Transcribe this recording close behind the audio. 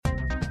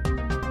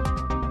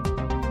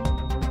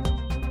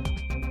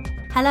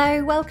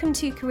Hello, welcome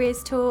to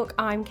Careers Talk.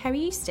 I'm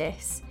Kerry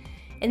Eustace.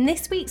 In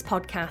this week's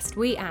podcast,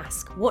 we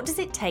ask, what does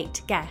it take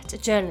to get a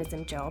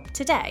journalism job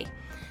today?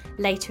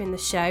 Later in the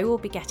show, we'll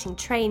be getting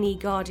trainee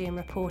Guardian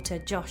reporter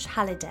Josh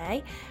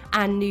Halliday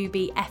and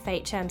newbie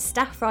FHM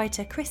staff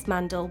writer Chris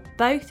Mandel,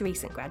 both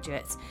recent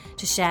graduates,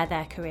 to share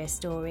their career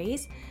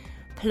stories.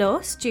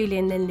 Plus,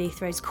 Julian Linley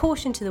throws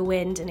caution to the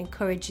wind and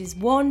encourages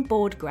one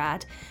bored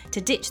grad to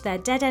ditch their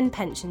dead-end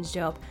pensions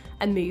job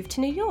and move to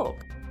New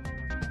York.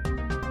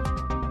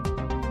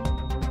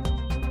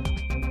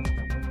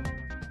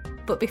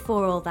 But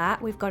before all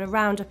that, we've got a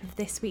roundup of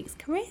this week's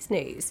careers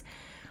news.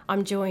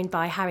 I'm joined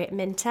by Harriet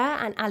Minter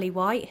and Ali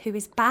White, who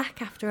is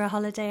back after a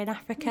holiday in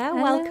Africa.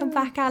 Hello. Welcome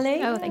back,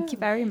 Ali. Oh, thank you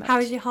very much. How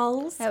was your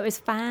holes? It was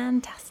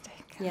fantastic.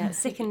 Yeah,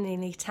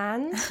 sickeningly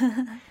tanned.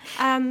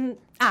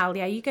 Al,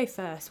 yeah, you go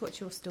first. What's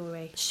your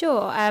story?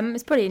 Sure.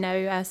 It's probably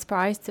no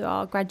surprise to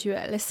our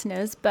graduate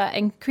listeners, but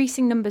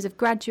increasing numbers of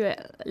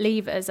graduate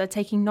leavers are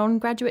taking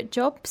non-graduate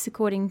jobs,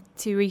 according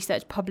to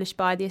research published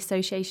by the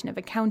Association of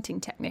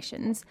Accounting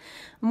Technicians.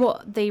 And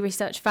what the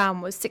research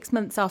found was 6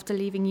 months after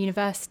leaving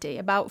university,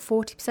 about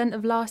 40%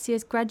 of last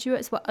year's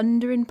graduates were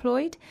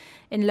underemployed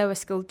in lower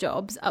skilled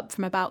jobs, up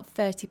from about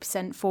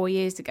 30% 4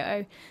 years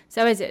ago.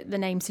 So as the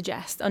name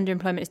suggests,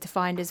 underemployment is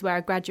defined as where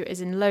a graduate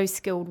is in low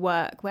skilled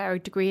work, where a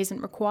degree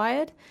isn't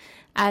required.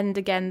 And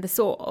again, the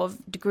sort of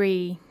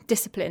degree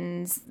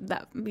disciplines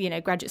that,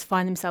 graduates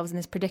find themselves in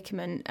this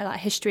predicament are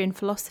like history and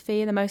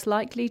philosophy are the most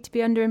likely to be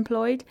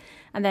underemployed.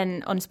 And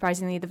then,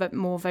 unsurprisingly, the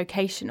more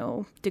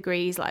vocational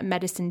degrees like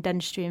medicine,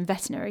 dentistry and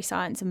veterinary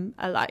science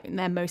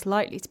they're most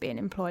likely to be in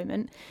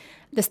employment.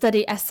 The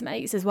study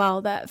estimates as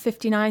well that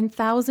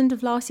 59,000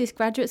 of last year's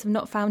graduates have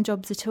not found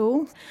jobs at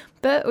all.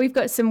 But we've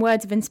got some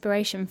words of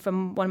inspiration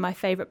from one of my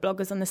favourite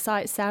bloggers on the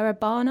site, Sarah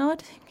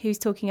Barnard, who's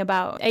talking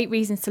about 8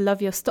 reasons to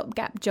love your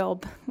stopgap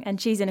job. And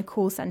she's in a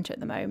call centre at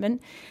the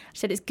moment.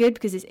 She said it's good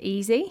because it's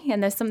easy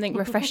and there's something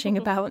refreshing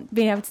about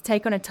being able to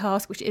take on a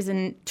task which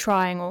isn't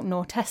trying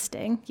nor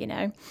testing,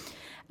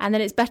 And then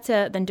it's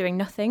better than doing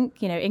nothing.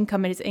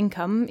 Income is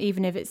income,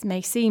 even if it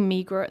may seem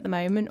meagre at the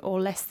moment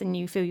or less than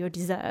you feel you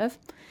deserve.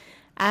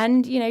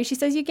 And, she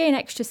says you gain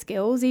extra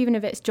skills, even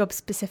if it's job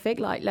specific,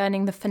 like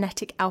learning the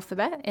phonetic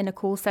alphabet in a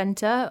call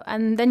centre.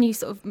 And then you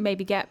sort of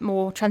maybe get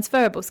more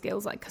transferable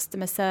skills like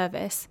customer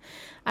service.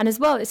 And as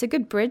well, it's a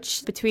good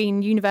bridge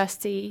between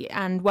university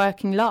and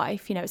working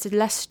life. It's a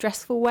less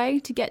stressful way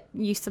to get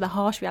used to the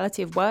harsh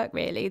reality of work,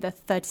 really, the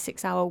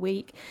 36-hour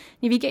week.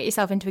 If you get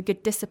yourself into a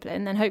good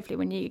discipline, then hopefully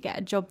when you get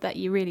a job that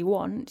you really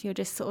want, you'll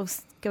just sort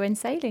of go in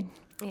sailing.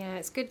 Yeah,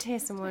 it's good to hear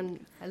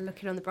someone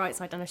looking on the bright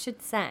side. And I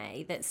should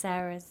say that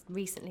Sarah's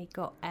recently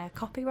got a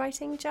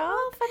copywriting job.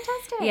 Oh,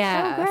 fantastic.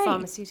 Yeah, great. a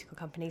pharmaceutical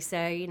company. So,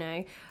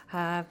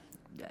 her,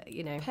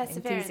 perseverance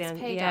enthusiasm,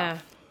 paid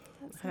off.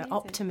 Her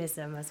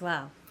optimism as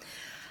well.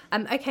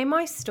 Okay,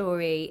 my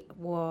story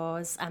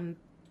was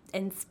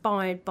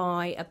inspired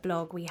by a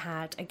blog we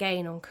had,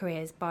 again on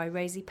careers, by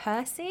Rosie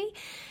Percy.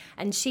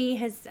 And she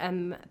has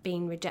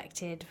been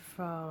rejected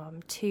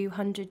from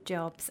 200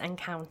 jobs and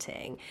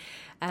counting.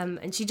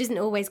 And she doesn't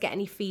always get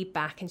any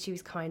feedback. And she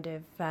was kind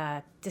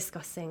of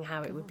discussing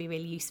how it would be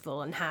really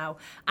useful and how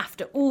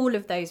after all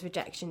of those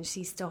rejections,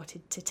 she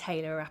started to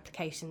tailor her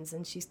applications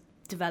and she's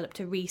developed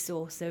a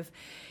resource of,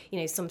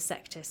 some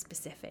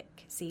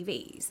sector-specific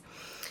CVs.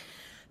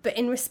 But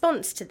in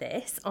response to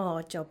this,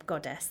 our job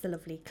goddess, the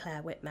lovely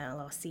Claire Whitmell,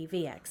 our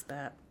CV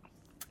expert,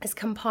 has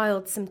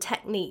compiled some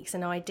techniques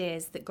and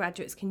ideas that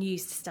graduates can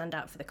use to stand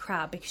out for the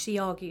crowd, because she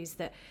argues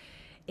that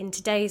in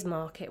today's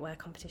market where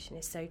competition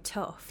is so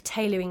tough,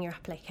 tailoring your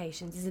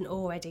applications isn't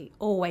already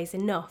always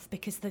enough,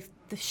 because the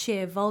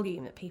sheer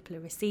volume that people are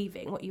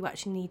receiving, what you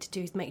actually need to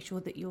do is make sure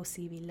that your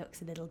CV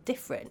looks a little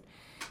different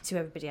to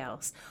everybody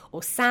else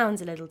or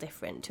sounds a little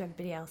different to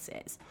everybody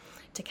else's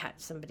to catch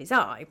somebody's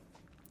eye.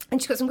 And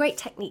she's got some great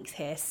techniques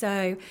here.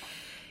 So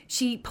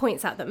she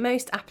points out that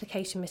most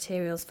application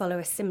materials follow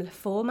a similar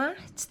format.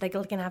 They're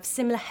going to have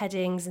similar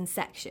headings and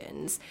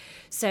sections.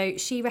 So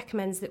she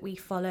recommends that we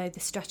follow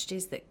the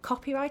strategies that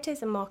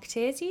copywriters and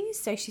marketeers use.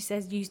 So she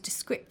says use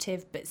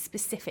descriptive but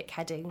specific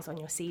headings on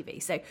your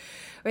CV. So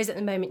whereas at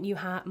the moment you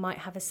might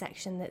have a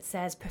section that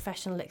says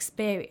professional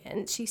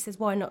experience, she says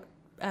why not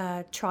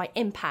try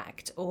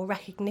impact or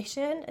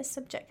recognition as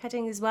subject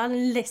heading as well,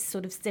 and list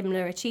sort of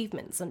similar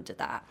achievements under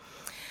that.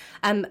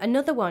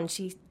 Another one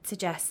she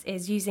suggests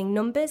is using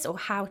numbers or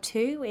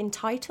how-to in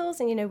titles.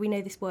 And, we know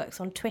this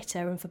works on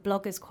Twitter and for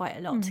bloggers quite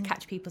a lot to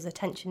catch people's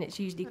attention. It's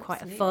usually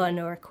quite a fun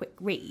or a quick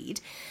read.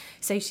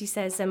 So she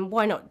says,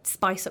 why not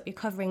spice up your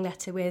covering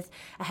letter with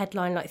a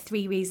headline like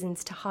 3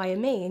 reasons to hire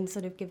me and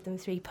sort of give them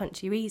 3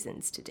 punchy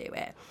reasons to do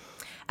it.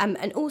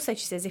 And also,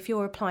 she says, if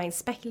you're applying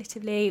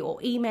speculatively or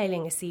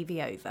emailing a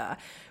CV over,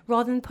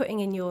 rather than putting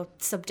in your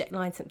subject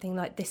line something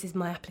like this is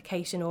my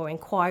application or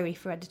inquiry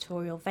for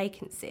editorial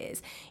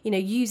vacancies,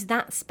 use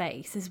that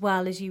space as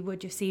well as you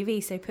would your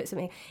CV. So put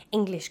something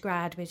English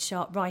grad with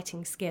sharp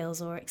writing skills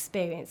or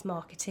experienced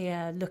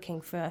marketeer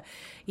looking for,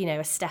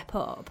 a step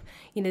up.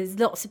 There's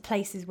lots of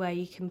places where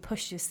you can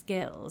push your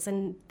skills.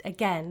 And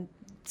again,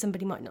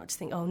 somebody might not just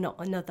think, oh, not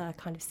another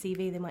kind of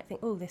CV. They might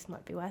think, oh, this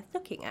might be worth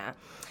looking at.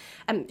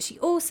 She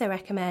also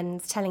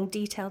recommends telling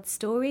detailed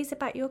stories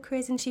about your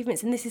careers and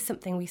achievements, and this is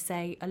something we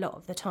say a lot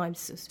of the time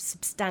to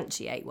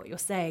substantiate what you're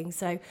saying.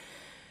 So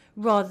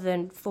rather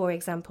than, for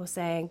example,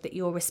 saying that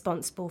you're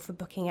responsible for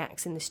booking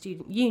acts in the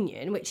student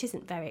union, which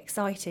isn't very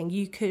exciting,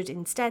 you could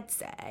instead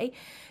say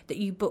that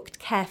you booked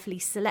carefully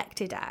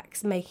selected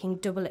acts, making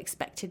double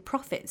expected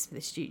profits for the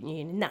student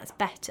union, and that's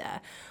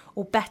better.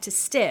 Or better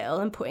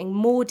still, and putting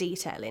more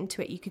detail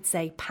into it, you could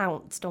say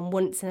pounced on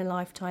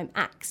once-in-a-lifetime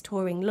acts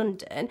touring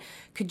London,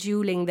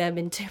 cajoling them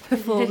into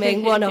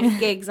performing one-off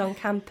gigs on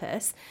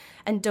campus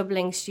and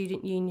doubling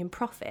student union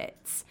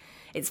profits.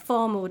 It's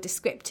far more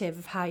descriptive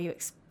of how you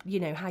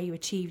how you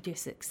achieved your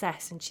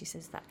success, and she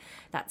says that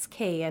that's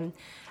key. And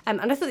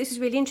I thought this was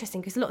really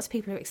interesting because lots of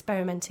people are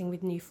experimenting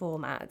with new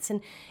formats,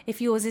 and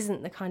if yours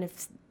isn't the kind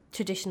of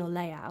traditional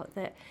layout,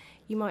 that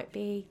you might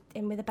be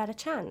in with a better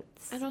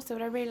chance. And also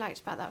what I really liked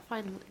about that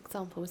final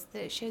example was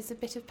that it shows a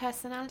bit of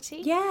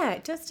personality. Yeah,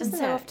 it does, doesn't it?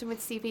 And so often with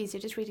CVs,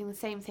 you're just reading the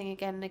same thing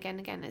again and again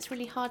and again. It's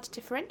really hard to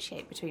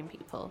differentiate between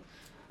people.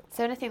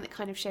 So anything that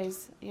kind of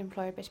shows the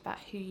employer a bit about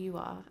who you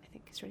are, I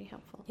think is really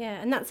helpful.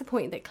 Yeah, and that's a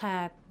point that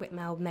Claire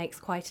Whitmell makes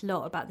quite a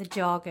lot about the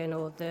jargon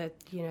or the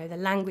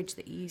language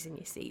that you use in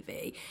your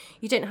CV.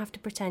 You don't have to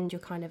pretend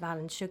you're kind of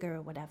Alan Sugar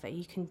or whatever.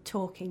 You can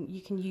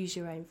you can use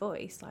your own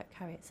voice, like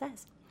Harriet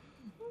says.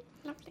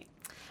 Mm-hmm. Lovely.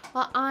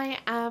 Well, I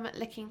am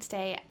looking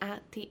today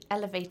at the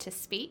elevator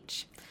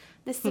speech.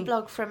 This is a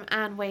blog from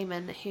Anne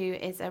Wayman, who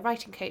is a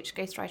writing coach,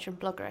 ghostwriter and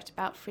blogger at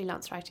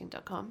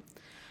aboutfreelancewriting.com.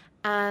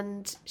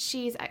 And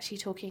she's actually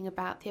talking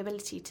about the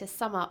ability to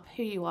sum up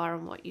who you are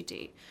and what you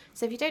do.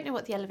 So if you don't know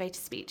what the elevator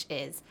speech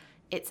is,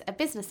 it's a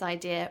business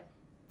idea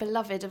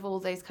beloved of all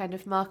those kind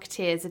of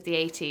marketeers of the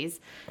 80s,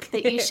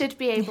 that you should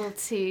be able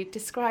to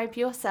describe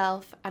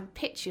yourself and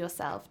pitch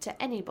yourself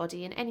to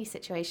anybody in any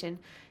situation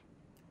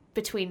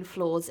between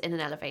floors in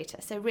an elevator.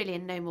 So really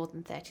in no more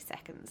than 30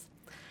 seconds.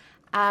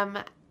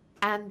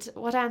 And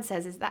what Anne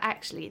says is that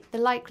actually the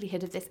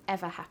likelihood of this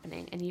ever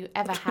happening and you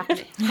ever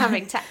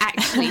having to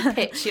actually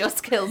pitch your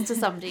skills to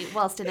somebody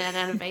whilst in an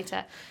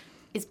elevator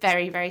is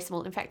very, very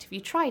small. In fact, if you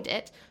tried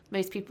it,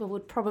 most people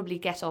would probably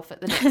get off at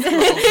the next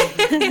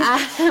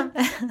floor.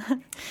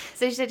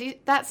 So she said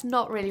that's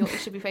not really what you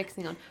should be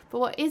focusing on. But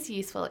what is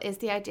useful is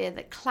the idea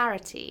that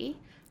clarity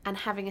and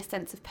having a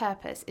sense of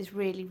purpose is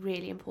really,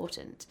 really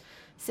important.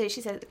 So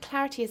she said that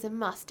clarity is a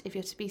must if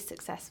you're to be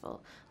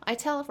successful. I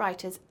tell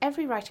writers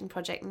every writing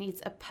project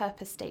needs a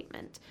purpose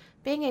statement.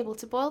 Being able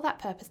to boil that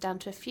purpose down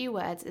to a few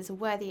words is a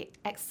worthy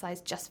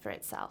exercise just for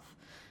itself.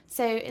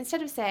 So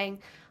instead of saying,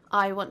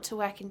 I want to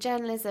work in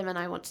journalism and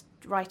I want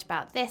to write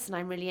about this and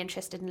I'm really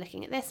interested in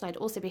looking at this and I'd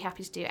also be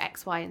happy to do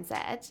X, Y and Z,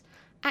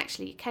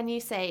 actually, can you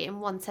say in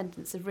one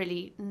sentence of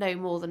really no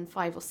more than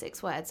 5 or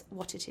 6 words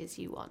what it is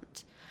you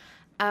want?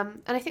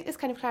 And I think this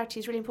kind of clarity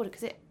is really important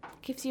because it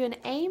gives you an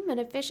aim and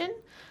a vision.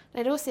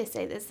 And I'd also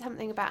say there's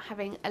something about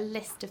having a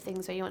list of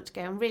things where you want to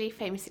go. A really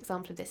famous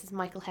example of this is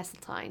Michael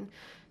Heseltine,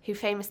 who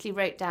famously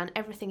wrote down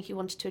everything he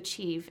wanted to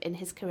achieve in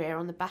his career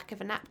on the back of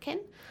a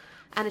napkin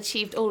and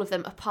achieved all of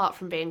them apart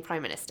from being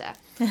Prime Minister.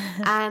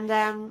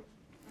 And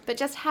but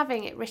just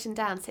having it written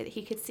down so that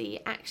he could see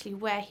actually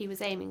where he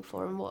was aiming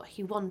for and what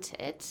he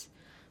wanted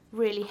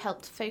really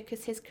helped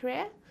focus his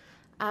career.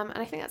 And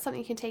I think that's something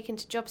you can take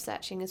into job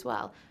searching as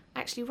well.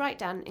 Actually write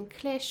down in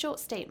clear, short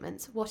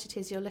statements what it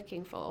is you're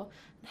looking for.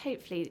 And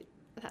hopefully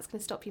that's going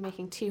to stop you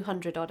making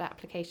 200-odd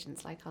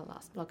applications like our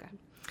last blogger.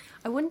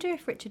 I wonder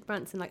if Richard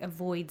Branson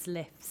avoids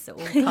lifts at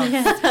all costs.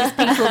 Because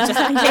people just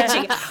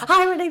pitching,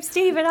 hi, my name's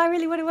Stephen, I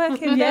really want to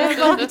work in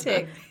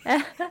marketing.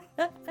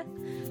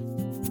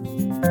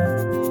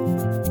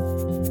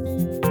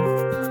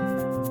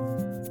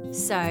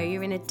 So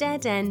you're in a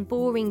dead-end,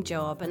 boring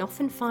job and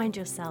often find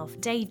yourself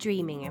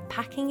daydreaming and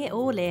packing it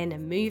all in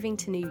and moving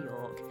to New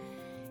York.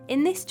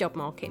 In this job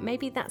market,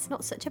 maybe that's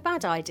not such a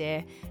bad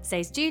idea,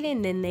 says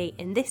Julian Linley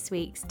in this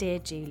week's Dear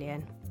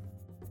Julian.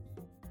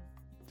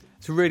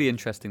 It's a really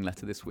interesting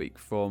letter this week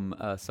from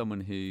someone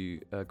who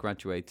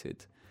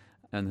graduated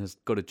and has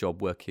got a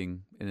job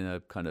working in a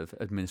kind of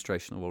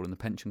administrational role in the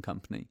pension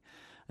company.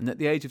 And at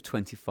the age of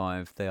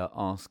 25, they are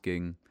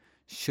asking,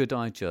 should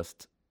I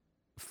just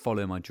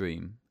follow my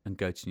dream and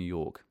go to New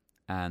York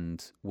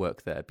and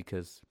work there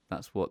because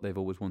that's what they've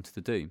always wanted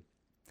to do?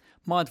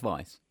 My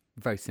advice,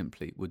 very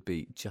simply, would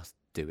be just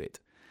do it.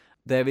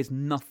 There is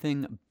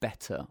nothing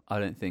better, I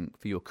don't think,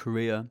 for your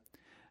career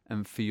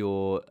and for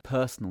your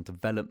personal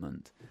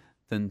development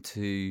than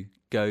to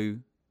go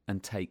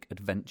and take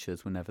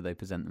adventures whenever they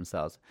present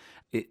themselves.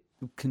 It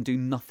can do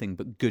nothing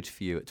but good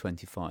for you at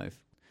 25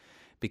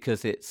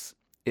 because it's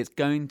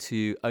going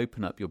to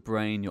open up your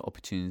brain, your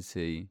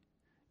opportunity,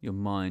 your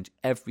mind.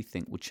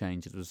 Everything will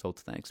change as a result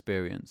of that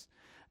experience.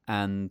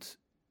 And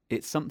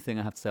it's something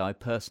I have to say I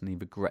personally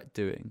regret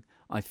doing.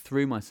 I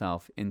threw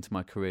myself into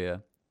my career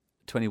at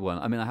 21.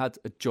 I mean, I had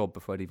a job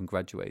before I'd even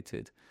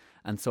graduated,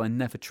 and so I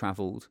never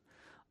travelled.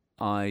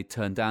 I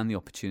turned down the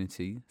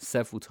opportunity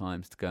several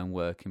times to go and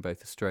work in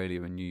both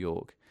Australia and New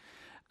York.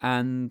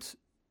 And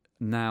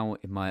now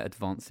in my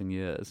advancing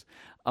years,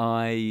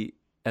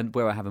 and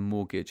where I have a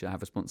mortgage, I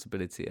have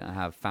responsibility, I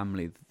have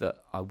family that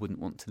I wouldn't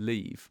want to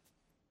leave,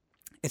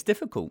 it's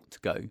difficult to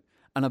go.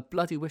 And I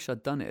bloody wish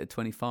I'd done it at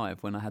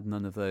 25 when I had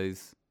none of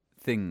those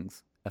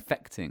things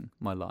affecting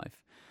my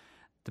life.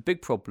 The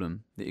big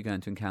problem that you're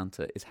going to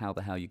encounter is how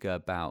the hell you go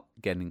about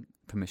getting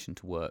permission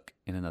to work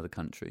in another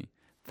country.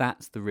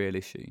 That's the real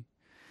issue.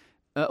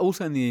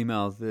 Also in the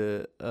email,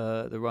 the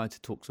writer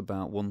talks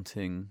about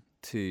wanting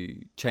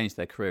to change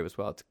their career as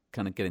well, to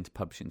kind of get into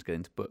publishing, to get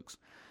into books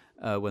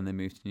when they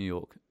move to New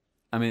York.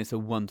 I mean, it's a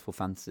wonderful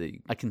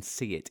fantasy. I can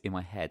see it in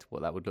my head,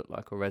 what that would look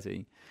like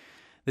already.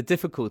 The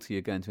difficulty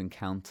you're going to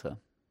encounter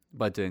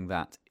by doing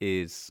that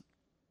is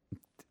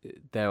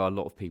there are a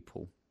lot of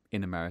people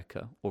in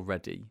America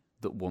already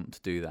that want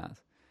to do that.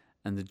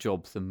 And the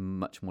jobs are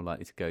much more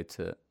likely to go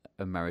to an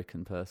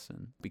American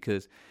person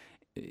because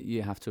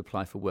you have to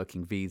apply for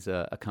working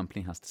visa, a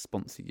company has to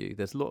sponsor you.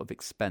 There's a lot of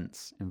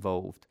expense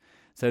involved.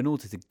 So in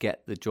order to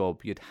get the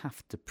job, you'd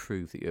have to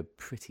prove that you're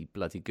pretty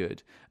bloody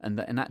good and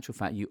that in actual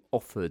fact you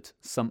offered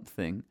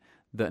something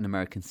that an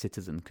American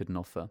citizen couldn't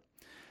offer.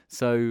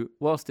 So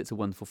whilst it's a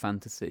wonderful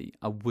fantasy,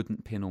 I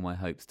wouldn't pin all my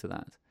hopes to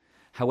that.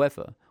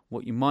 However,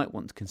 what you might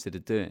want to consider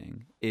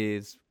doing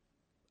is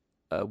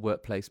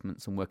work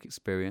placements and work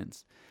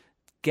experience.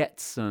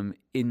 Get some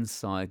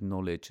inside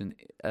knowledge and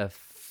a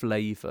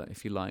flavour,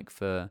 if you like,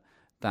 for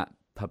that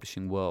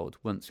publishing world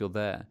once you're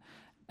there.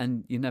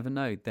 And you never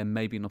know, there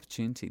may be an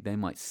opportunity. They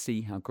might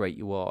see how great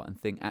you are and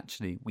think,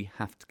 actually, we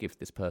have to give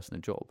this person a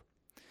job.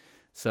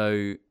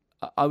 So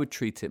I would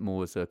treat it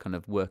more as a kind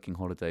of working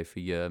holiday for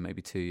a year,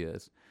 maybe 2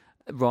 years,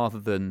 rather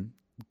than,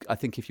 I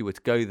think if you were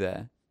to go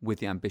there with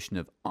the ambition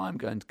of, I'm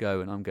going to go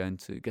and I'm going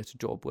to get a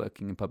job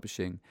working in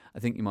publishing, I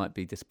think you might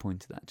be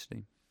disappointed,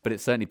 actually. But it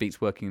certainly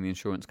beats working in the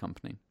insurance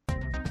company.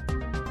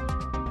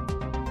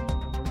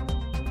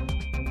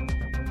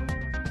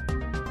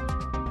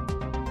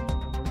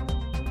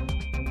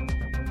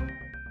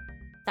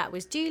 That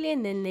was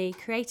Julian Linley,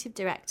 Creative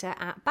Director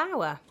at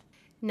Bauer.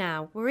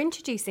 Now, we're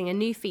introducing a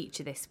new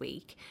feature this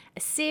week, a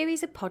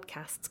series of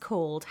podcasts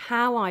called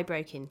How I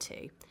Broke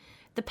Into.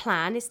 The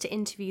plan is to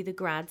interview the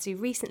grads who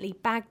recently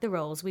bagged the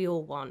roles we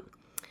all want.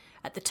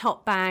 At the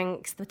top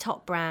banks, the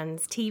top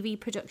brands, TV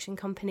production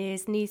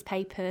companies,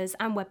 newspapers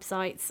and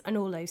websites and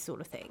all those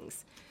sort of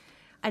things.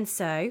 And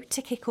so,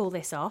 to kick all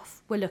this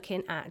off, we're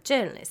looking at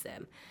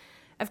journalism.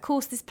 Of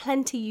course, there's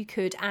plenty you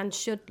could and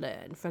should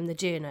learn from the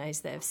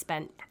journos that have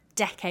spent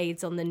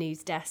decades on the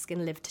news desk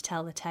and lived to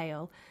tell the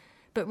tale.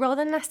 But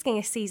rather than asking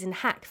a seasoned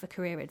hack for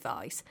career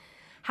advice,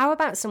 how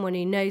about someone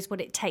who knows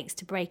what it takes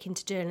to break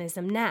into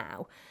journalism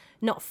now,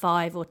 not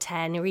 5 or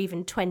 10 or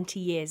even 20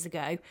 years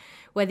ago,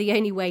 where the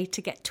only way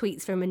to get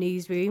tweets from a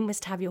newsroom was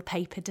to have your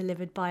paper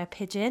delivered by a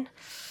pigeon?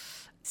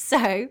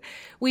 So,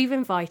 we've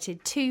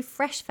invited 2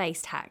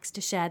 fresh-faced hacks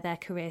to share their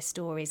career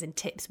stories and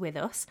tips with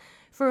us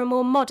for a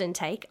more modern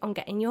take on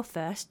getting your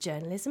first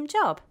journalism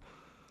job.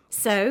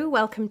 So,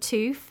 welcome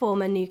to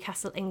former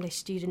Newcastle English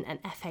student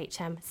and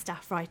FHM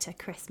staff writer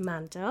Chris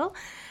Mandel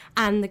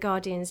and The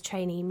Guardian's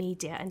trainee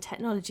media and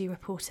technology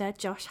reporter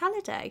Josh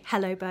Halliday.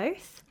 Hello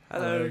both.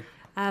 Hello.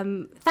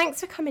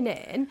 Thanks for coming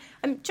in.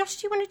 Josh,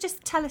 do you want to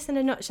just tell us in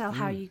a nutshell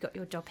how you got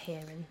your job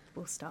here, and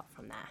we'll start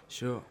from there.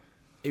 Sure.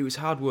 It was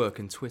hard work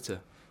and Twitter.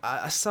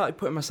 I started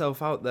putting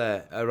myself out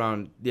there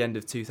around the end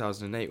of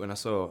 2008 when I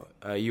saw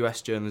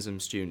US journalism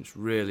students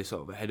really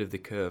sort of ahead of the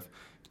curve,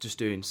 just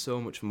doing so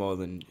much more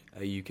than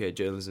UK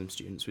journalism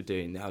students were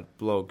doing. They had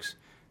blogs,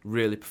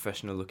 really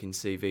professional looking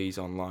CVs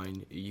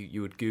online.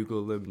 You would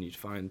Google them and you'd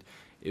find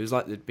it was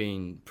like they'd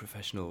been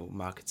professional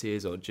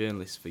marketeers or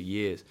journalists for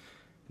years.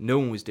 No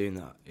one was doing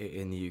that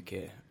in the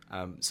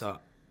UK. So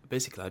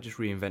basically I just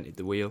reinvented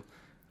the wheel,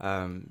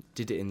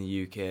 did it in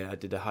the UK. I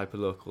did a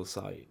hyperlocal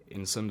site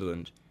in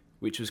Sunderland,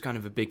 which was kind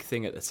of a big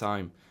thing at the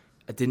time.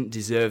 I didn't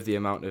deserve the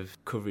amount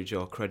of coverage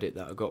or credit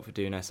that I got for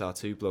doing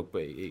SR2 blog,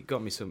 but it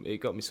got me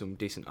some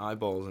decent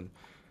eyeballs, and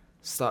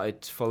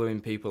started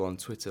following people on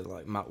Twitter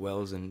like Matt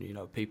Wells and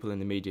people in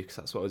the media, because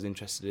that's what I was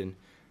interested in.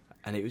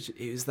 And it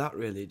was that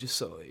really.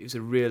 It was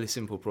a really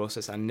simple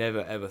process. I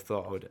never ever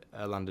thought I would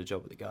land a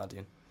job at The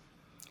Guardian.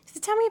 So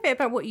tell me a bit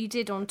about what you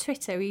did on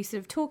Twitter. Were you sort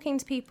of talking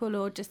to people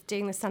or just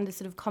doing the standard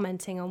sort of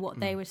commenting on what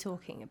they were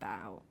talking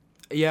about?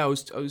 Yeah, I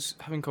was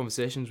having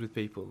conversations with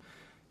people.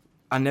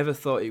 I never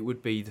thought it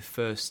would be the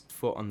first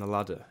foot on the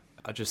ladder.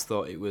 I just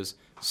thought it was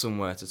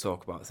somewhere to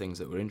talk about things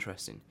that were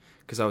interesting.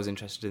 Because I was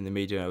interested in the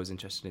media, I was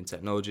interested in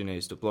technology, and I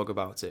used to blog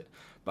about it.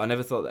 But I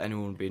never thought that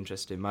anyone would be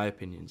interested in my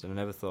opinions, and I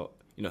never thought,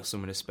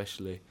 someone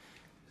especially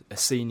a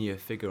senior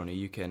figure on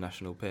a UK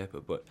national paper,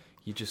 but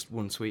you're just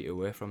one tweet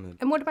away from them.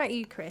 And what about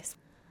you, Chris?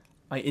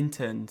 I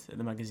interned at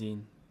the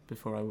magazine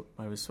before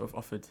I was sort of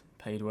offered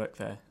paid work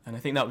there, and I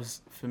think that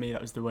was, for me,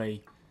 that was the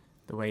way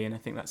in. I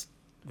think that's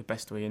the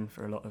best way in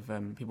for a lot of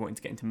people wanting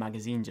to get into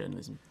magazine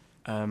journalism.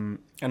 And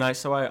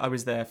I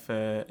was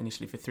there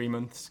initially for 3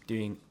 months,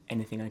 doing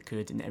anything I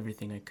could and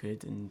everything I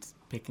could, and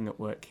picking up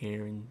work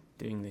here and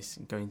doing this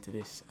and going to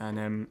this,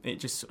 and it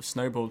just sort of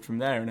snowballed from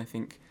there. And I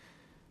think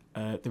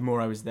the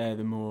more I was there,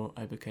 the more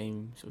I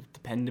became sort of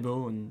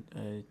dependable, and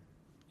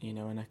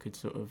and I could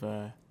sort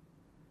of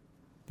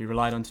be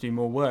relied on to do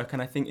more work.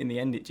 And I think in the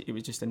end, it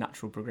was just a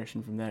natural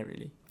progression from there,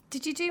 really.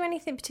 Did you do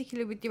anything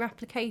particular with your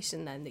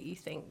application then that you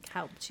think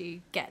helped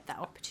you get that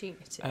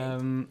opportunity?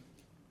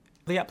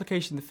 The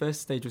application, the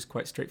first stage was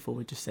quite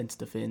straightforward, just send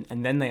stuff in,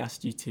 and then they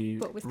asked you to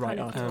write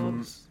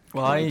articles.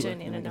 I've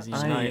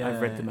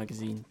read the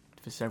magazine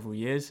for several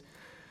years,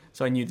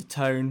 so I knew the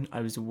tone,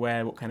 I was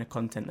aware what kind of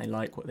content they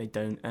like, what they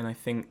don't, and I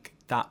think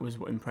that was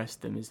what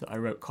impressed them, is that I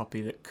wrote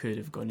copy that could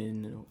have gone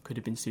in or could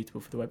have been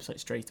suitable for the website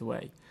straight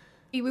away.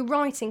 You were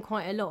writing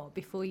quite a lot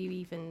before you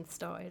even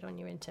started on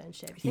your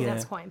internship. I think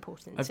that's quite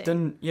important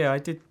too.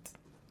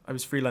 I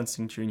was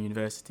freelancing during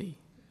university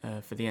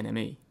for the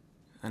NME,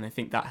 and I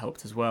think that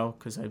helped as well,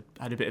 because I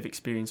had a bit of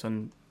experience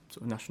on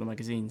sort of national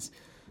magazines.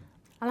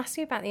 I'll ask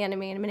you about the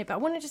NME in a minute, but I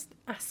want to just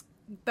ask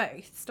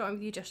both, starting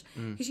with you, Josh,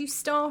 because you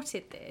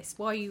started this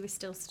while you were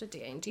still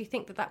studying. Do you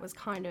think that was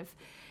kind of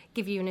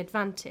give you an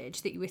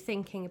advantage, that you were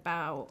thinking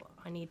about,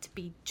 I need to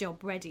be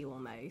job ready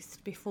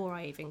almost before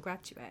I even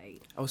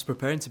graduate? I was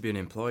preparing to be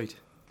unemployed.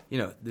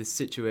 The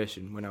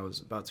situation when I was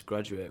about to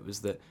graduate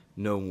was that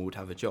no one would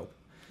have a job.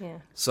 Yeah.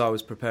 So I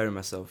was preparing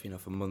myself,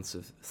 for months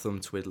of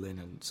thumb twiddling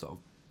and sort of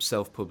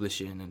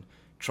self-publishing and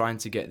trying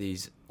to get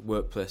these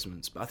work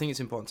placements. But I think it's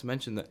important to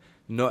mention that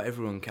not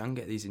everyone can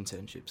get these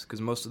internships,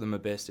 because most of them are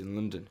based in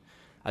London.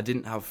 I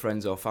didn't have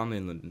friends or family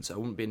in London, so I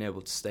wouldn't been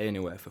able to stay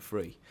anywhere for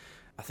free.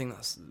 I think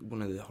that's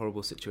one of the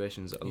horrible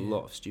situations that a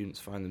lot of students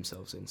find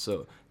themselves in.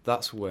 So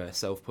that's where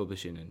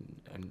self-publishing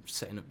and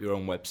setting up your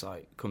own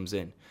website comes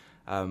in.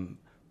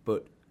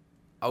 But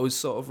I was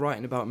sort of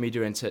writing about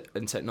media and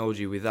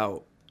technology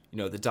without,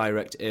 the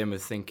direct aim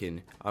of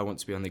thinking I want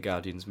to be on the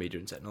Guardian's media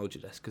and technology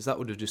desk, because that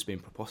would have just been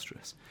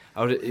preposterous.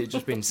 It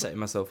just been setting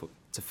myself up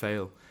to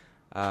fail.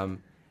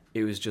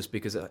 It was just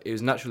it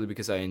was naturally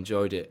because I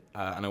enjoyed it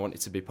and I wanted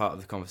to be part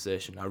of the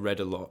conversation. I read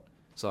a lot.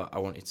 So I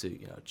wanted to,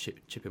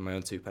 chip in my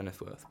own 2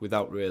 penneth worth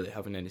without really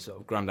having any sort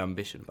of grand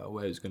ambition about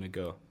where it was going to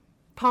go.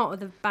 Part of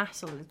the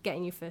battle of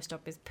getting your first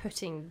job is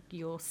putting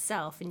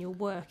yourself and your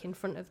work in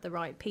front of the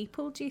right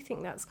people. Do you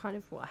think that's kind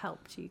of what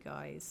helped you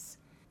guys?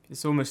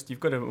 It's you've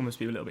got to almost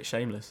be a little bit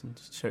shameless and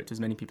just show it to as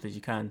many people as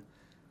you can.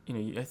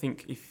 I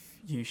think if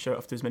you show it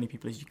off to as many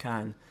people as you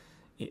can,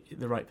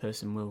 the right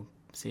person will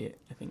see it,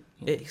 I think.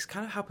 It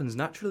kind of happens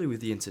naturally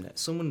with the internet.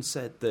 Someone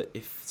said that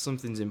if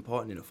something's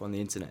important enough on the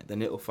internet,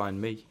 then it'll find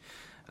me.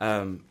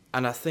 And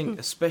I think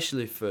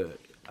especially for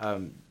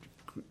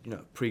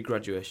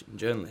pre-graduation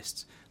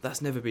journalists,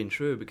 that's never been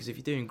true, because if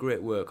you're doing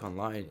great work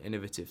online,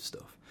 innovative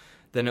stuff,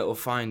 then it'll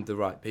find the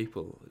right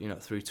people,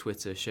 through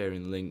Twitter,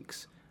 sharing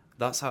links.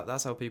 That's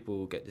how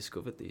people get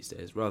discovered these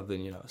days, rather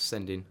than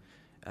sending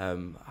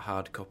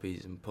hard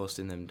copies and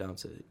posting them down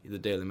to the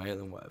Daily Mail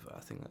and whatever.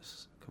 I think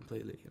that's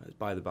completely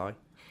by the by.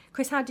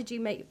 Chris, how did you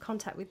make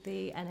contact with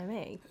the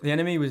NME? The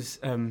NME was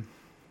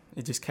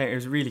it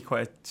was really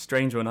quite a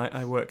strange one.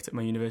 I worked at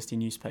my university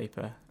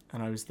newspaper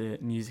and I was the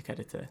music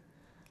editor,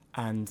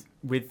 and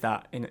with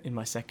that in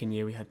my second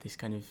year we had this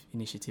kind of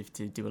initiative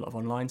to do a lot of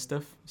online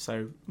stuff,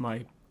 so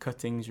my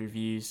cuttings,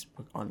 reviews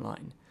were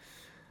online.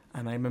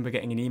 And I remember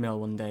getting an email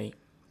one day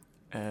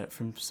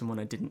from someone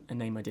a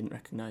name I didn't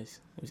recognise.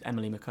 It was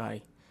Emily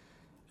Mackay,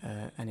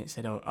 and it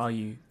said, "Oh, are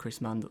you Chris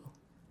Mandel?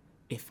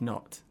 If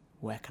not,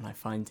 where can I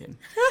find him?"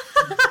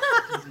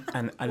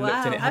 And I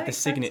looked and it had the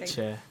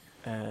signature,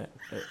 the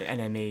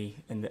NME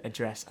and the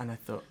address, and I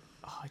thought,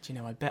 oh,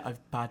 I bet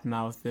I've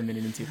bad-mouthed them in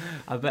an interview.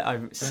 I bet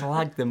I've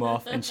slagged them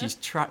off, and she's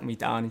tracked me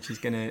down, and she's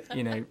going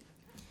to,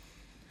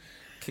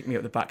 kick me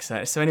up the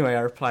backside. So anyway,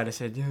 I replied, I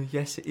said,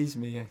 yes, it is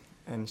me.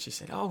 And she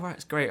said, oh, right,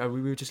 it's great.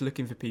 We were just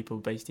looking for people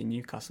based in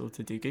Newcastle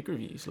to do gig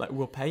reviews. Like,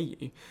 we'll pay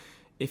you.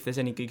 If there's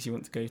any gigs you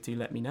want to go to,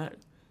 let me know.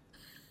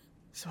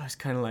 So I was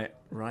kind of like,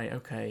 right,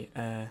 okay.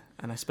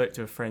 And I spoke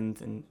to a friend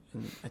and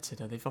I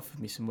said, oh, they've offered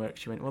me some work.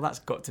 She went, well, that's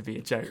got to be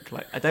a joke.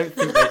 Like, I don't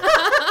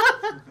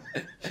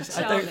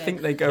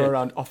think they go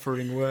around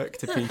offering work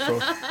to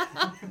people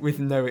with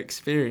no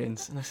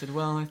experience. And I said,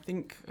 well, I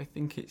think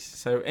it's...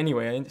 So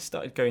anyway, I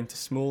started going to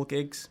small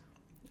gigs.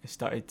 I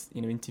started,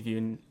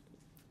 interviewing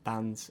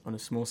bands on a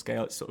small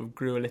scale. It sort of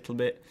grew a little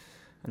bit,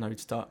 and I would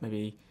start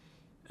maybe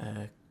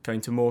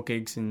going to more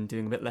gigs and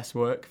doing a bit less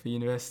work for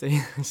university.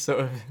 Sort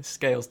of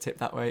scales tip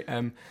that way.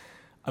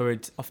 I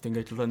would often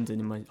go to London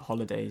in my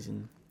holidays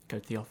and go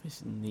to the office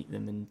and meet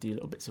them and do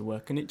little bits of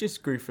work, and it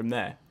just grew from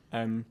there.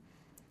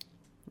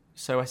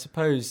 So I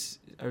suppose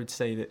I would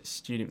say that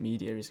student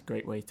media is a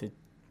great way to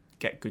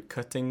get good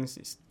cuttings.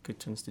 It's a good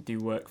chance to do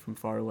work from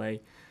far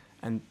away,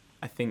 and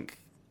I think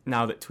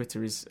now that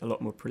Twitter is a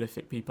lot more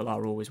prolific, people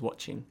are always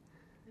watching.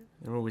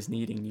 They're always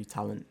needing new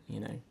talent,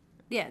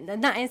 Yeah,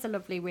 and that is a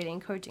lovely, really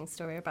encouraging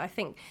story. But I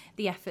think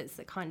the efforts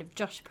that kind of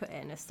Josh put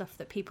in are stuff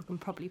that people can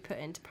probably put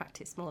into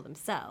practice more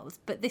themselves.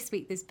 But this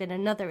week there's been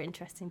another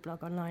interesting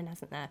blog online,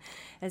 hasn't there?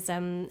 There's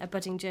a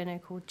budding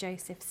journo called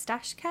Joseph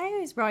Stashko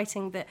who's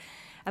writing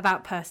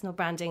about personal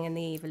branding and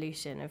the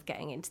evolution of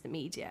getting into the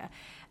media.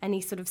 And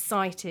he sort of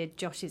cited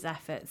Josh's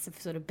efforts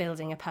of sort of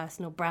building a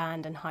personal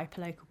brand and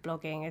hyperlocal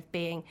blogging of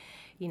being,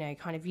 you know,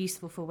 kind of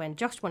useful for when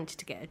Josh wanted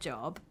to get a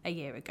job a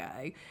year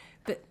ago.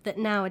 But that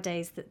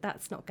nowadays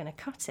that's not going to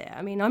cut it.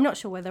 I mean, I'm not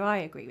sure whether I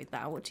agree with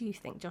that. What do you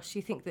think, Josh? Do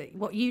you think that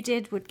what you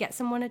did would get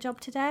someone a job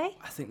today?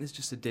 I think there's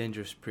just a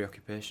dangerous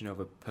preoccupation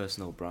of a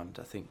personal brand.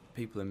 I think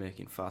people are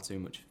making far too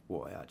much of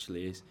what it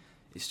actually is.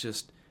 It's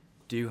just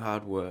do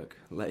hard work,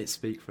 let it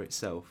speak for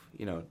itself,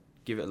 you know,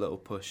 give it a little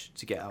push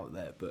to get out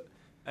there. But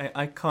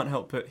I can't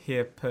help but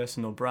hear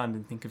personal brand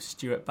and think of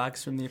Stuart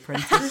Baggs from The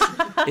Apprentice.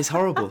 it's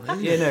horrible, isn't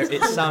it? You know,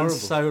 it sounds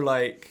so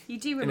like... You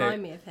do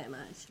remind me of him,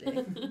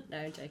 actually. No,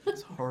 I'm joking.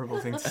 It's a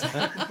horrible thing to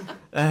say.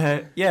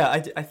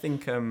 I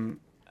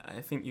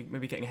think you're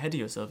maybe getting ahead of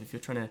yourself if you're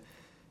trying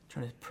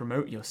to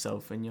promote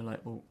yourself and you're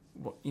like, well,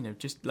 what, you know,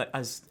 just like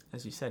as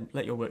you said,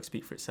 let your work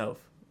speak for itself.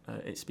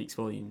 It speaks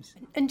volumes.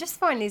 And just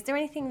finally, is there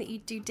anything that you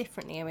do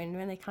differently? I mean,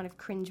 when they kind of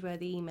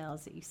cringeworthy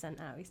emails that you sent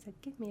out, you said,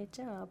 give me a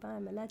job,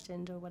 I'm a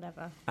legend, or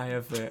whatever. I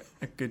have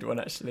a good one,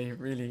 actually, a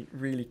really,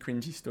 really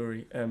cringy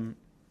story.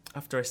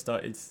 After I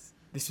started,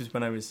 this was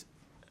when I was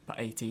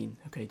about 18,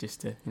 okay, just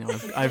to, you know,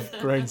 I've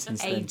grown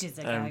since then. Ages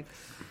ago.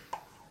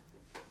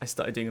 I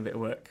started doing a bit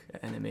of work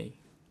at NME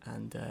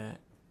and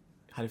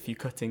had a few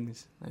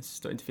cuttings. I was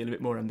starting to feel a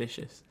bit more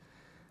ambitious.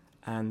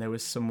 And there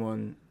was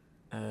someone...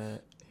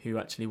 who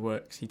actually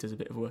works, he does a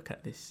bit of work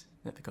at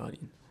The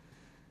Guardian,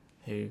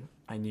 who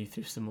I knew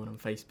through someone on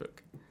Facebook.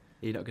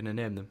 You're not going to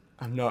name them?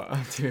 I'm not,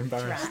 I'm too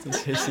embarrassed in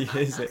case he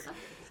hears it.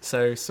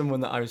 So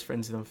someone that I was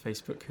friends with on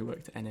Facebook who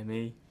worked at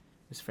NME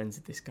was friends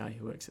with this guy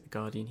who works at The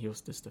Guardian. He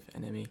also does stuff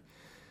at NME.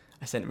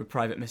 I sent him a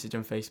private message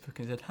on Facebook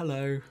and said,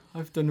 hello,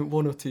 I've done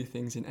 1 or 2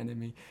 things in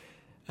NME.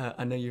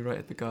 I know you write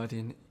at The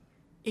Guardian.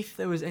 If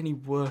there was any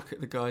work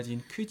at The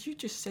Guardian, could you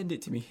just send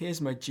it to me?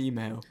 Here's my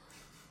Gmail.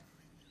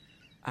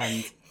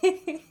 And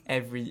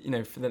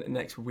for the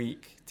next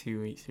week,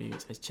 2 weeks, 3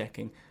 weeks, I was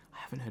checking. I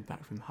haven't heard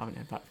back from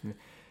him.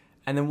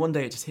 And then one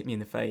day it just hit me in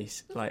the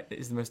face. Like, it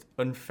is the most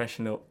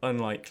unprofessional,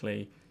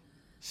 unlikely,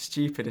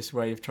 stupidest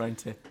way of trying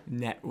to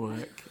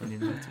network, in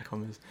inverted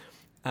commas.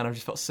 And I've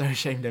just felt so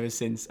ashamed ever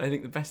since. I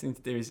think the best thing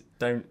to do is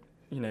don't,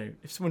 you know,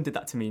 if someone did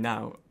that to me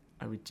now,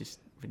 I wouldn't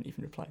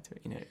even reply to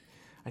it, you know.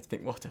 I'd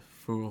think, what a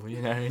fool,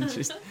 you know, and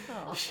just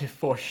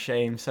for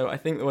shame. So I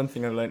think the one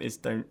thing I've learned is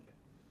don't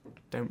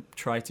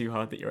try too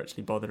hard that you're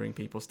actually bothering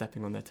people,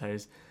 stepping on their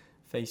toes.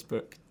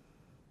 Facebook,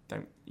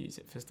 don't use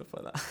it for stuff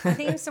like that. I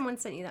think if someone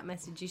sent you that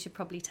message, you should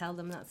probably tell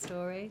them that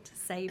story to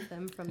save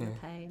them from the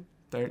pain.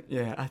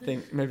 I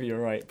think maybe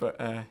you're right, but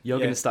you're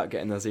going to start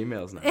getting those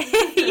emails now.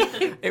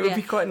 It would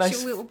be quite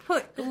nice. We'll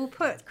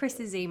put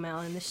Chris's email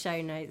in the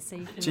show notes so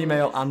you can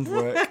Gmail and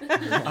work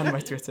and my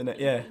Twitter.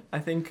 Yeah, I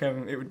think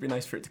it would be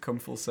nice for it to come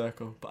full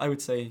circle. But I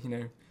would say, you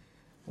know,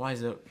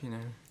 wise up, you know.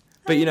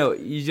 But, you know,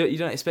 you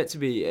don't expect to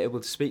be able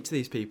to speak to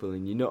these people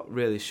and you're not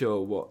really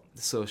sure what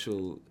the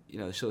social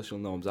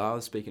norms are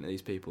of speaking to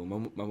these people.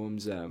 My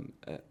mum's a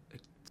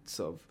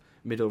sort of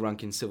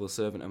middle-ranking civil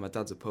servant and my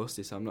dad's a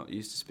postie, so I'm not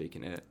used to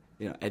speaking to,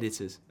 you know,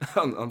 editors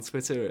on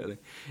Twitter, really.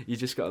 You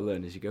just got to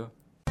learn as you go.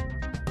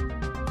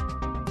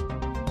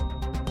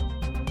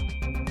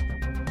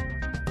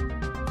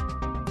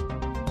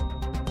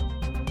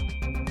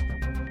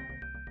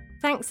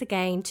 Thanks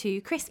again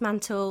to Chris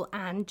Mantle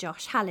and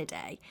Josh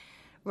Halliday.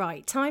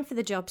 Right, time for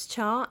the jobs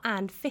chart,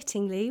 and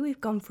fittingly,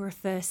 we've gone for a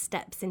first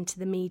steps into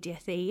the media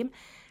theme.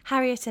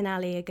 Harriet and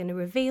Ali are going to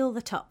reveal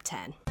the top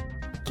 10.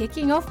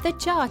 Kicking off the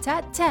chart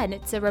at 10,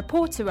 it's a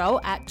reporter role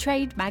at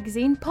trade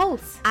magazine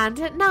Pulse. And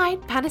at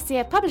 9,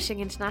 Panacea Publishing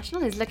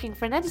International is looking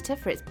for an editor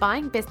for its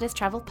buying business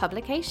travel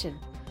publication.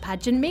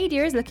 Pageant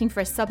Media is looking for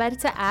a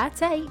sub-editor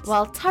at 8.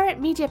 While Turret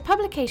Media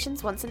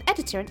Publications wants an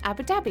editor in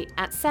Abu Dhabi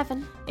at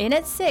 7. In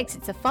at 6,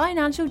 it's a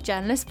financial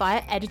journalist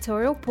via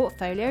editorial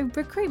portfolio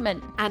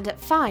recruitment. And at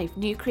 5,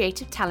 New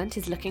Creative Talent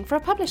is looking for a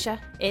publisher.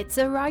 It's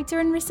a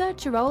writer and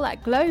researcher role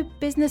at Globe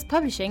Business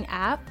Publishing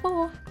at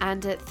 4.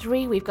 And at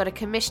 3, we've got a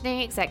commissioning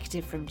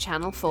executive from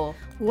Channel 4.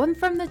 One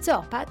from the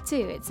top at 2,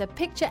 it's a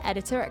picture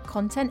editor at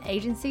content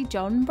agency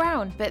John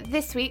Brown. But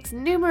this week's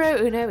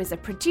numero uno is a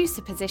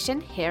producer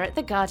position here at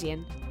The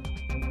Guardian.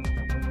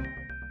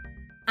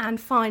 And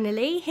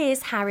finally,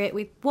 here's Harriet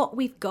with what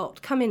we've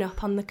got coming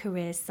up on the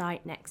careers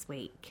site next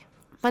week.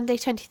 Monday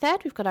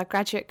 23rd, we've got our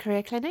graduate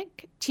career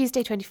clinic.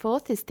 Tuesday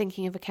 24th is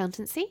thinking of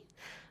accountancy.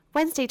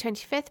 Wednesday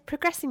 25th,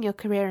 progressing your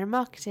career in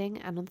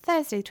marketing. And on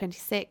Thursday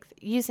 26th,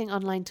 using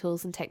online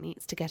tools and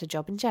techniques to get a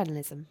job in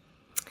journalism.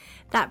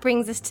 That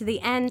brings us to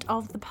the end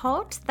of the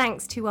pod.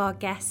 Thanks to our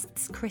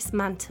guests, Chris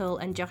Mantle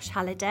and Josh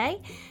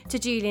Halliday, to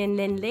Julian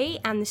Lindley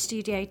and the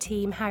studio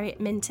team,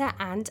 Harriet Minter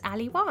and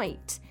Ali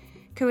White.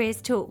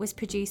 Careers Talk was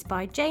produced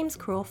by James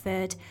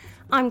Crawford.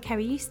 I'm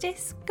Kerry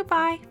Eustace.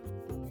 Goodbye.